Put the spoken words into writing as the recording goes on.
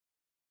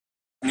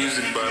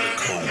Music by the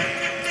code.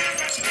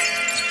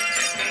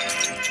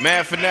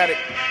 TheMadFanatic.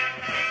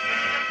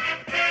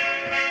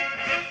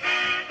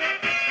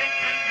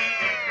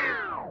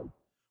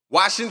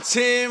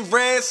 Washington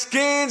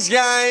Redskins,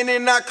 y'all ain't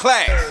in our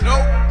class.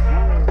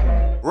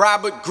 Nope.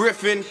 Robert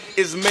Griffen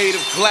is made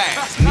of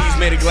glass. Knees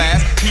made of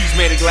glass, he's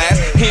made of glass.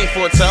 He ain't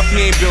for tough,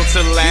 he ain't built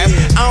to last.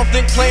 I don't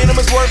think playing him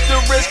is worth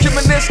the risk. Your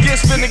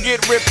meniscus finna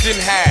get ripped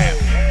in half.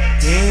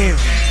 Damn.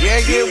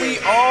 Yeah, we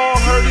all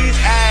heard he's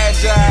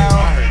agile.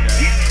 I heard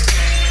that.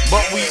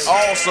 But we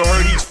also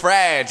heard he's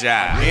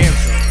fragile. Damn.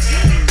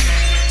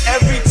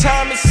 Every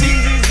time it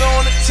seems he's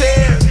on a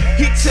tear,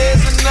 he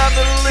tears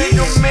another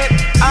ligament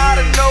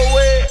out of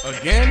nowhere.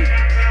 Again?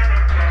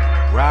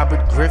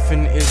 Robert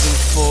Griffen isn't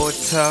for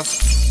tough.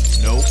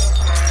 Nope.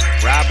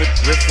 Robert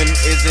Griffen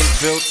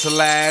isn't built to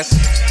last.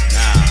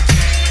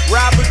 Nah.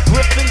 Robert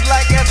Griffen's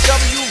like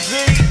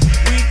SWV,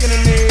 weak in the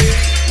knees.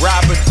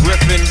 Robert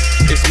Griffen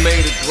is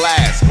made of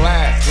glass.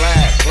 Glass,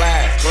 glass,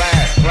 glass,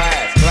 glass,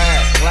 glass,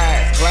 glass,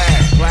 glass,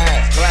 glass,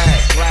 glass,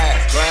 glass,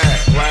 glass,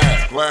 glass,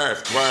 glass,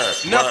 glass,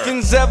 glass.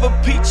 Nothing's ever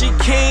peachy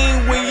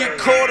keen when your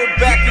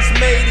quarterback is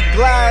made of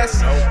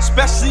glass.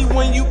 Especially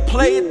when you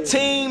play a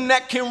team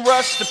that can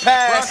rush the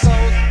pass.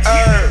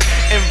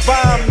 And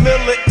Von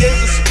Miller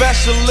is a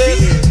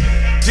specialist.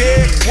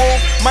 Derek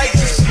Wolf might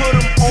just put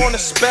him on a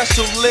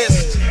special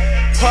list.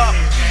 Pup,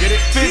 get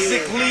it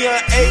physically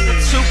unable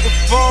to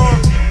perform.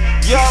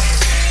 Yup,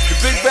 the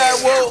big bad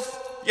wolf.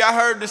 Y'all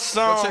heard the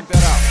song. Go check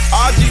that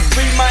out.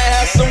 RG3 might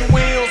have some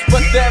wheels,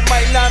 but that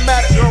might not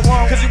matter.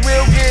 Cause he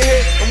will get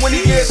hit, and when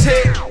he gets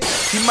hit,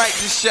 he might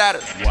just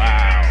shatter.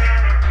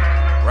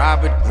 Wow.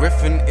 Robert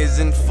Griffen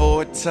isn't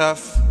for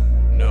tough.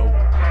 No.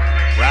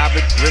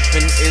 Robert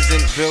Griffen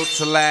isn't built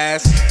to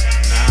last.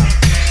 Nah.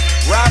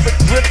 Robert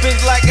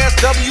Griffen's like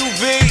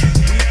SWV.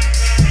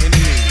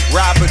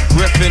 Robert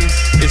Griffen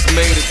is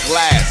made of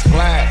glass.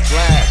 Glass,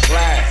 glass,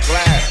 glass,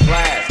 glass,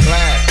 glass,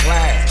 glass,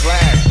 glass,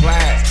 glass, glass,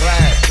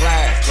 glass,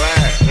 glass,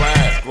 glass,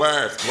 glass,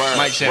 glass, glass.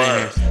 Mike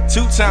Shanahan,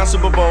 2-time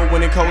Super Bowl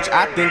winning coach.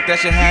 I think that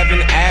should have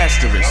an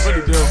asterisk. I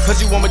really do. Cause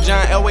you won with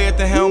John Elway at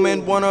the helm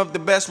and one of the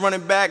best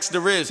running backs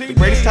there is. The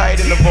greatest tight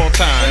end of all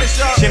time.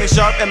 Shannon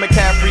Sharp and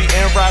McCaffrey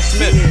and Ross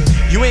Smith.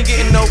 You ain't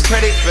getting no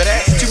credit for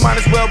that. So you might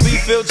as well be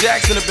Phil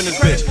Jackson up in this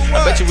bitch.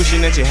 I bet you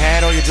wishing that you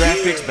had all your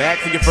draft picks back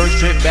for your first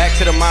trip back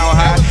to the Mile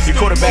High. Your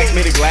quarterback's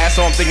made of glass,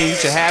 so I'm thinking you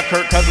should have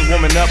Kirk Cousins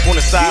warming up on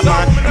the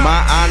sideline. In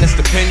my honest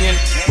opinion,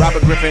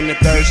 Robert Griffen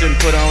III shouldn't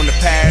put on the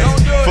pads.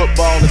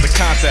 Football is a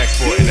contact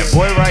sport, and that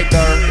boy right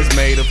there is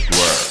made of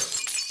words.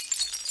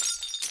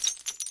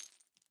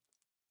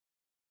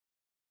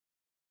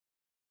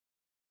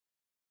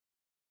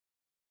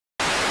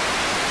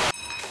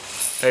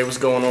 Hey, what's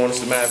going on? It's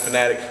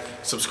TheMadFanatic.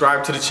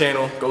 Subscribe to the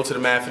channel. Go to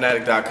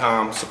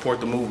TheMadFanatic.com. Support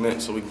the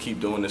movement so we can keep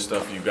doing this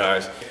stuff for you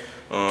guys.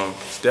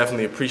 It's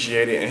definitely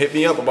appreciated. And hit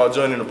me up about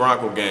joining the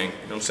Bronco Gang. You know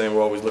what I'm saying?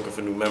 We're always looking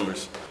for new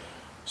members.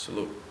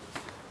 Salute.